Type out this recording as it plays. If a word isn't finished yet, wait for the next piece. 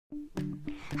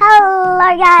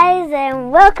Hello guys,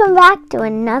 and welcome back to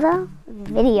another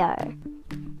video.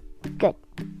 Good,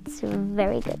 it's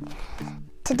very good.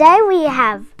 Today we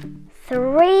have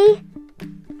 3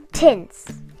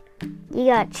 tints. You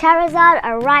got Charizard,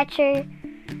 a Raichu,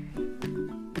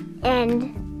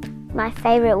 and my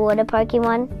favorite water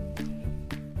Pokemon,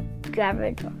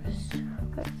 Charizard.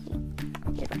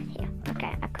 He's right here.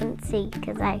 Okay, I couldn't see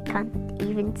because I can't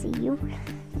even see you.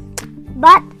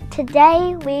 But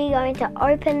today we're going to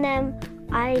open them.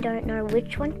 I don't know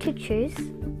which one to choose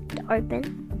to open.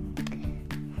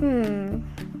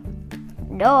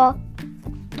 No.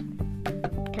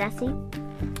 Can I see?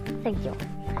 Thank you.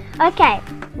 Okay,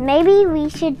 maybe we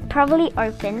should probably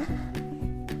open.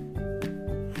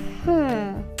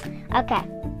 Okay.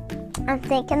 I'm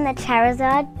thinking the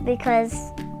Charizard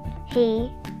because he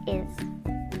is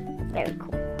very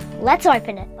cool. Let's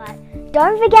open it. But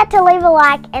don't forget to leave a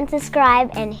like and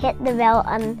subscribe and hit the bell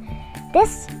on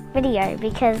this video,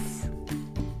 because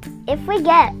if we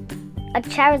get a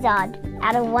Charizard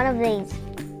out of one of these,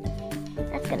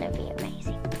 that's gonna be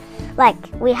amazing. Like,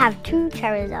 we have 2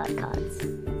 Charizard cards.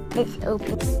 Let's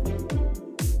open.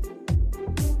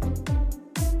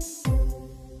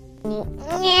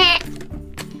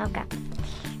 Okay.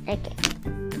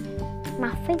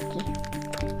 My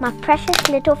finky. My precious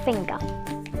little finger.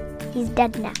 He's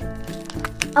dead now.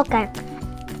 Okay.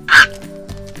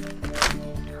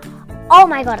 Oh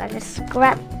my god, I just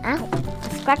scratched. Ow. I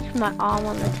scratched my arm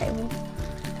on the table.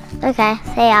 Okay,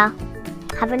 see ya.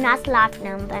 Have a nice life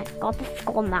now, but got the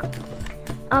school now.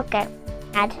 Okay.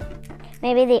 Add.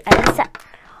 Maybe the other side.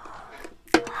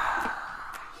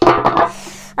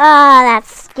 That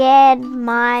scared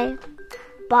my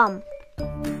bum.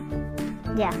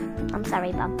 Yeah, I'm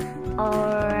sorry, bum.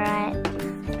 Alright.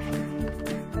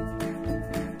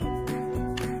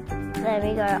 There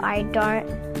we go. I don't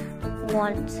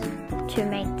want to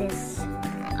make this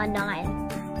a 9.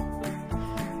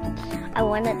 I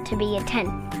want it to be a 10.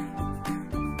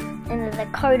 And there's a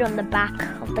code on the back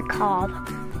of the card.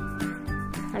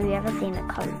 Have you ever seen a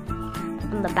code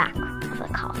on the back of the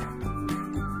card?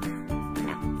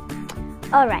 No.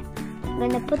 Alright. I'm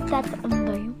going to put that on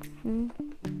there.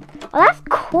 Oh, that's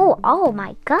cool. Oh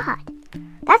my god.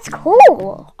 That's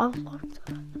cool. Oh,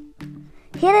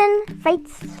 Hidden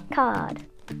Fates card.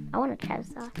 I want a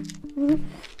Charizard.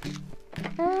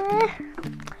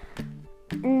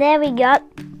 And there we got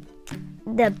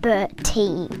the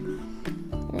Bertie.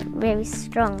 Very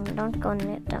strong. Don't go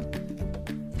near them.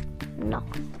 No.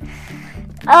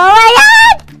 Oh my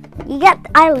god! You get.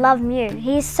 I love Mew.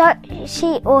 He's so.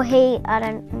 She or he. I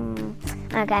don't.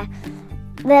 Okay.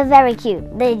 They're very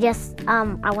cute. They just.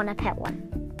 I want to pet one.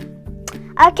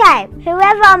 Okay.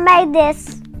 Whoever made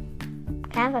this.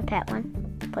 Can I have a pet one,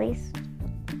 please?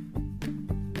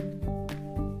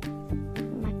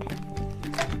 My pet.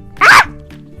 Ah!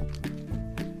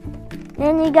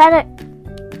 Then you got it.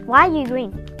 Why are you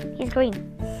green? He's green.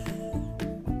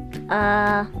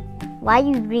 Why are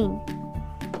you green?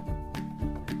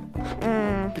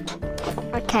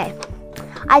 Okay.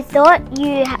 I thought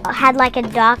you had like a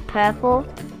dark purple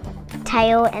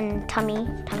tail and tummy,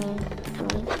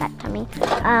 fat tummy.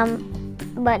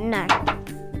 But no.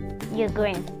 You're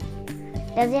green.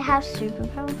 Does it have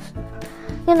superpowers?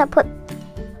 I'm gonna put.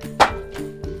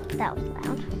 That was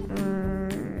loud.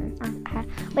 Okay.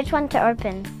 Which one to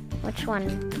open? Which one?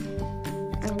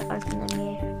 I'm gonna open them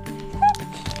here.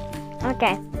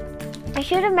 Okay. I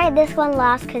should have made this one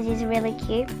last because he's really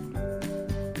cute.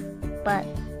 But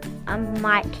I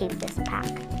might keep this pack.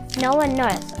 No one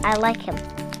knows. I like him.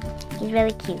 He's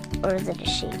really cute. Or is it a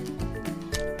she?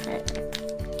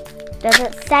 Does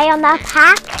it say on the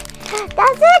pack?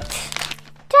 Does it?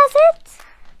 Does it?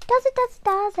 Does it?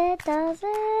 Does it? Does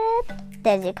it?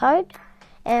 There's your code.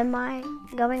 Am I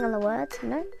going on the words?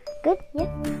 No? Good? Yeah.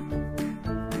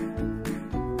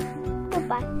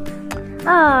 Goodbye.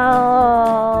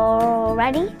 Oh,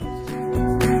 ready?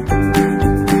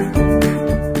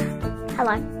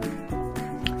 Hello.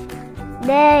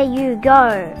 There you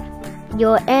go.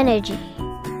 Your energy.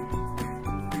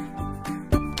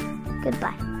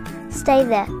 Goodbye. Stay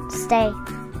there. Stay.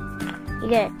 You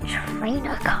get a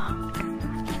trainer card.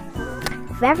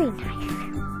 Very nice.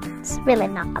 It's really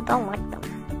not. I don't like them.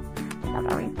 Not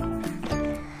very cool.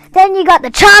 Then you got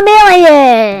the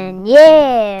Charmeleon.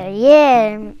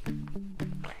 Yeah.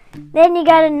 Then you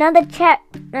got another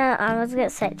I was gonna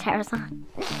say Charizard.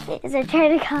 It's a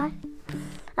trainer card.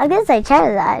 I was gonna say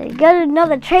Charizard. You got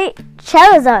another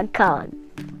Charizard card.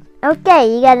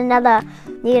 Okay, you got another.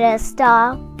 You got a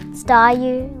star.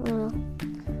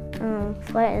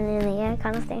 Floating in the air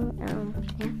kind of thing.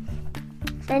 Yeah.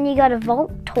 Then you got a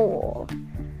Voltorb.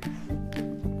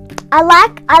 I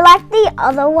like the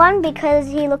other one because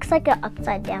he looks like an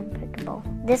upside down Pokeball.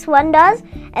 This one does,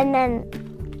 and then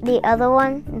the other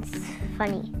one, it's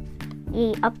funny.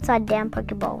 The upside down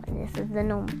Pokeball, and this is the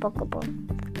normal Pokeball.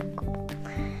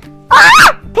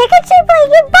 Ah! Pikachu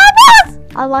playing bubbles!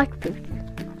 I like Pikachu.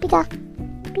 Pika.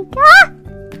 Pika!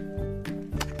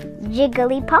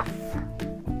 Jigglypuff.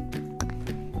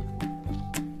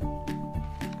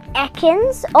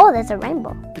 Ekans. Oh, there's a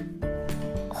rainbow.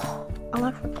 Oh, I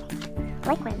like rainbows. I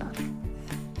like rainbows.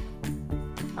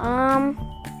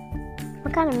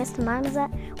 What kind of Mr. Mime is that?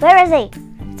 Where is he?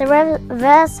 It's a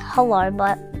reverse hello,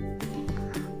 but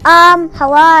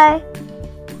hello.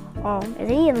 Oh, is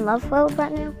he in Love World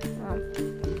right now? Oh.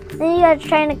 Then you got a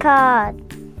trainer card.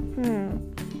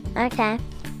 Okay.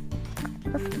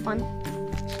 That's fun.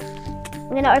 I'm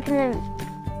gonna open them.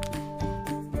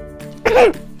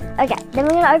 Okay, then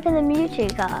we're gonna open the Mewtwo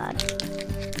card.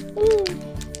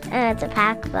 It's a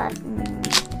pack, but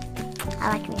I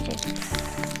like Mewtwo.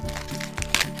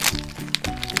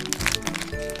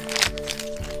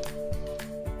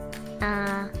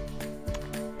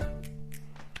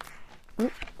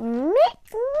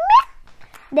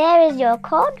 There is your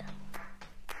code.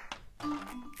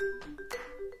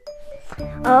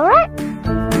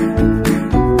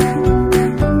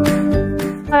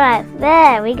 Alright,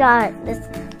 there we got this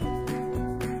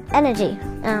energy.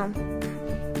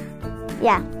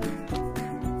 Yeah.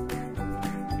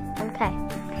 Okay.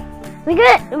 We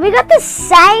got the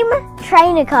same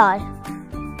trainer card.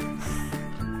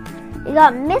 We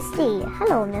got Misty.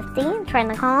 Hello, Misty.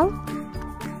 Trainer card.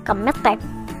 Got Misty.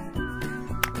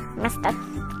 Misty.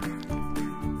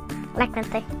 Like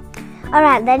Misty.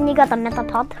 Alright, then you got the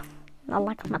Metapod. I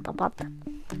like Metapod.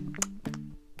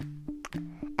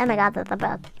 Oh my god, there's a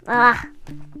bird.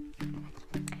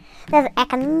 There's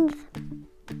Ekans.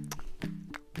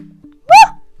 Woo!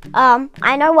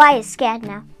 I know why he's scared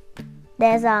now.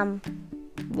 There's,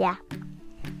 yeah.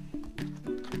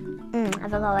 I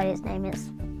forgot what his name is.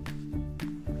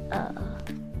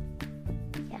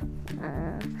 Yeah.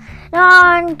 No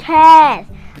one cares.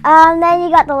 Then you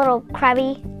got the little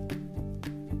crabby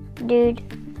dude.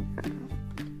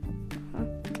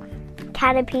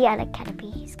 Caterpie and a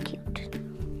Caterpie. He's cute.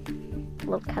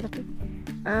 Little Caterpie.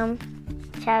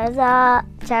 Charizard.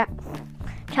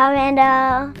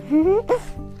 Charmander.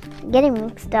 Getting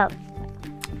mixed up.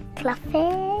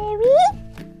 Clefairy.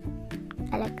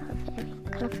 I like Clefairy.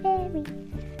 Clefairy.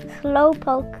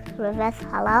 Slowpoke. Reverse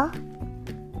Hollow.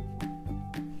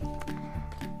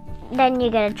 Then you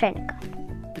get a trainer card.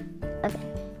 Okay.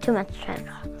 Too much trainer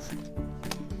cards.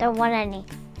 Don't want any.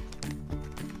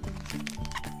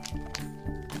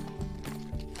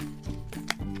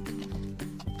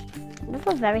 This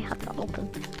was very hard to open.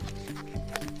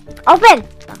 Open!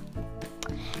 Oh.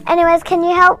 Anyways, can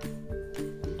you help?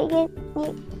 You're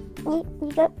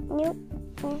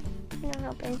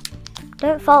helping.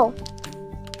 Don't fall.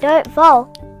 Don't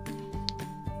fall.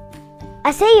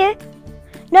 I see you.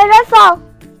 No, don't fall.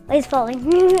 Oh, he's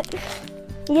falling. You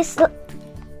just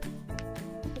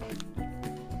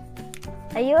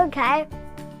Are you okay?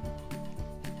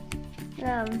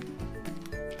 I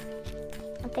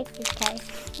think he's okay.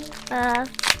 I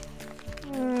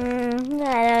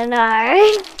don't know.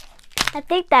 I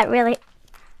think that really,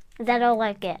 is that all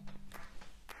I get?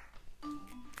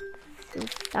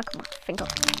 It's stuck in my finger.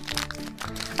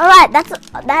 Alright, that's,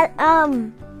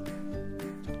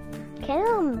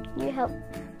 can you help?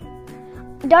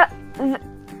 Don't,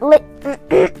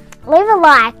 leave a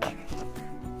like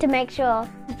to make sure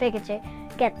Pikachu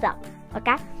gets up,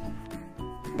 okay?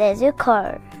 There's your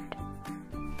code.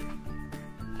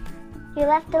 You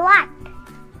left a like.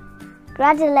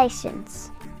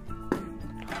 Congratulations.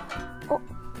 Oh.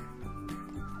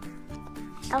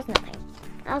 That was nothing.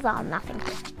 That was all nothing.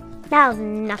 That was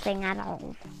nothing at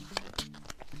all.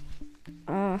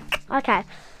 Okay.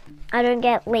 I don't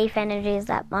get leaf energies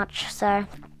that much, so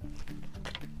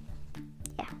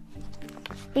yeah.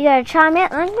 You gotta chime in.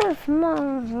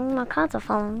 My cards are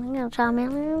falling. You gotta chime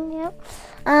in. Yep.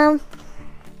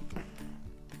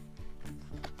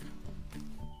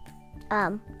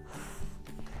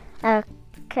 Okay.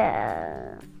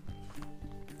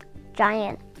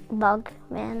 Giant bug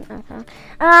man. Okay.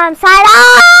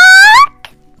 Psyduck!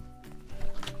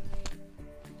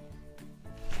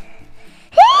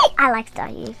 I like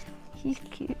Staryu. He's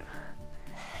cute.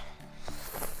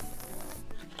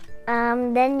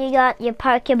 Then you got your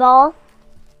Pokeball.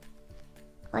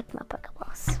 I like my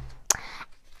Pokeballs.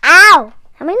 Ow!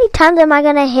 How many times am I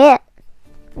gonna hit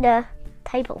the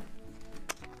table?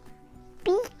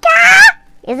 Pika!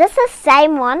 Is this the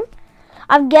same one?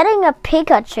 I'm getting a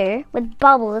Pikachu with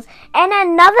bubbles and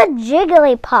another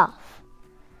Jigglypuff.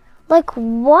 Like,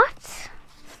 what?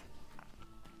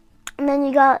 And then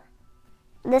you got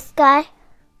this guy.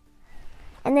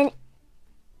 And then...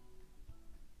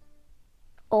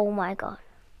 Oh my god.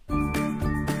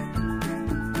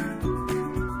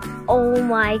 Oh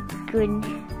my goodness.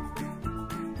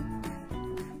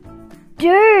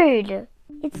 Dude!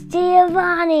 It's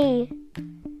Giovanni!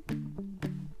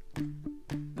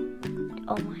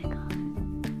 Oh my god.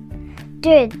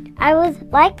 Dude, I was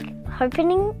like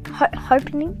hoping,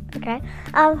 okay?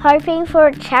 I'm hoping for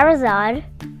a Charizard,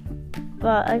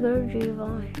 but I got a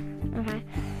Giovanni. Okay.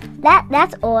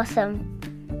 That's awesome.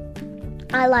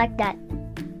 I like that.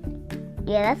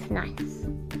 Yeah, that's nice.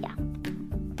 Yeah.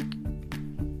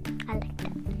 I like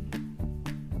that.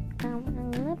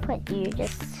 I'm gonna put you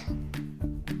just...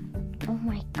 Oh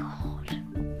my god.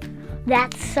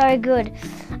 That's so good.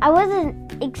 I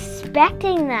wasn't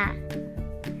expecting that.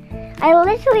 I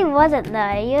literally wasn't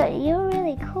though. You're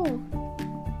really cool.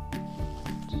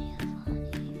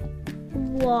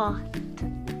 What?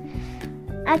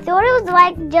 I thought it was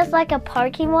like just like a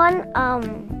Pokemon.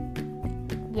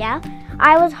 Yeah.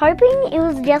 I was hoping it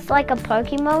was just like a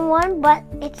Pokemon one, but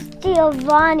it's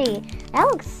Giovanni. That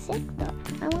looks sick though.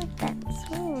 I like that.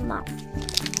 Small.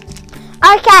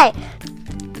 Okay.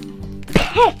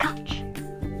 Pikachu.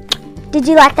 Did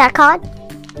you like that card?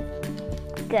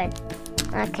 Good.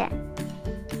 Okay.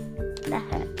 That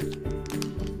hurt.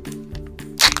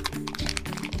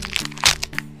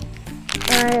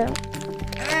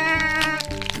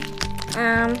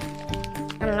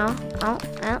 I don't know.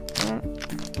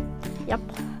 Yep.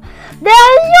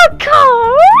 There's your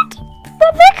card! The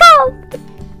card!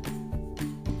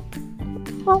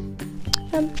 Well,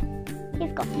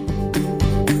 he's gone.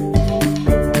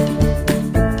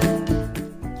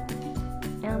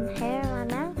 Hair in my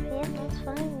mouth? Yeah, that's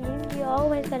fine. You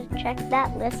always gotta check that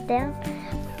list down.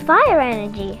 Fire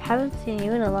energy. Haven't seen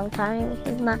you in a long time.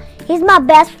 He's my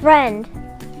best friend.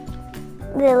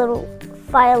 The little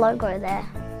fire logo there.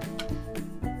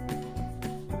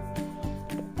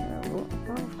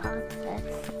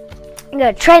 You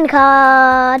got a train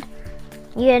card.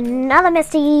 You got another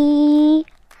Misty.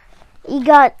 You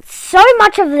got so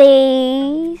much of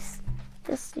these.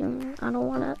 Just I don't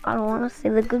wanna see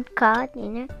the good card, you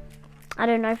know. I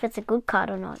don't know if it's a good card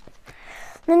or not.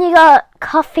 Then you got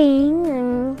coughing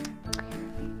and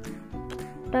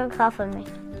don't cough on me.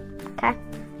 Okay?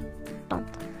 Don't.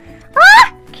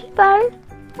 Ah! Cubone!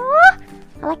 Ah!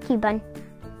 I like Cubone.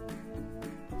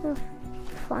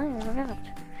 Flying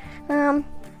around.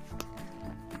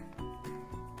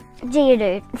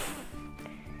 Geodude.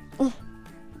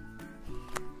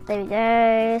 There we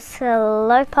go.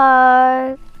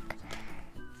 Slowpoke.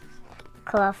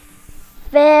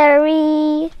 Clefairy.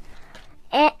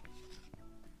 And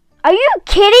are you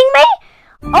kidding me?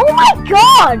 Oh my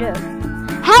god!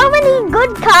 How many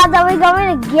good cards are we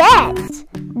going to get?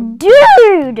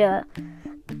 Dude!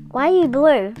 Why are you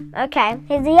blue? Okay,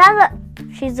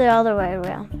 she's the other way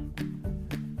around.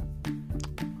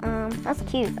 That's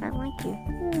cute. I like you.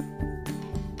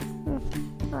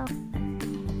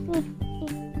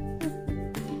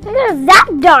 Look at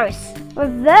Zapdos!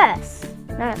 Reverse.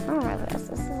 No, it's not reverse.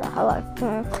 This is a holo.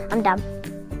 I'm dumb.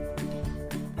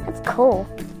 That's cool.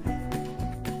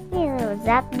 Yeah, little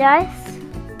Zapdos.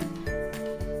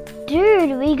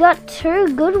 Dude, we got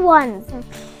 2 good ones.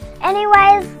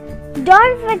 Anyways,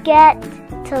 don't forget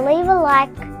to leave a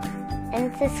like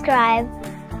and subscribe.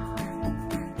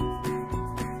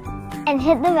 And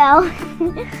hit the bell.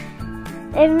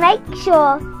 And make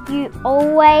sure you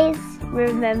always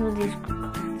remember these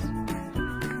cards.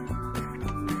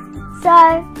 So,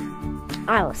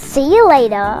 I will see you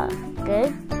later.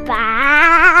 Goodbye.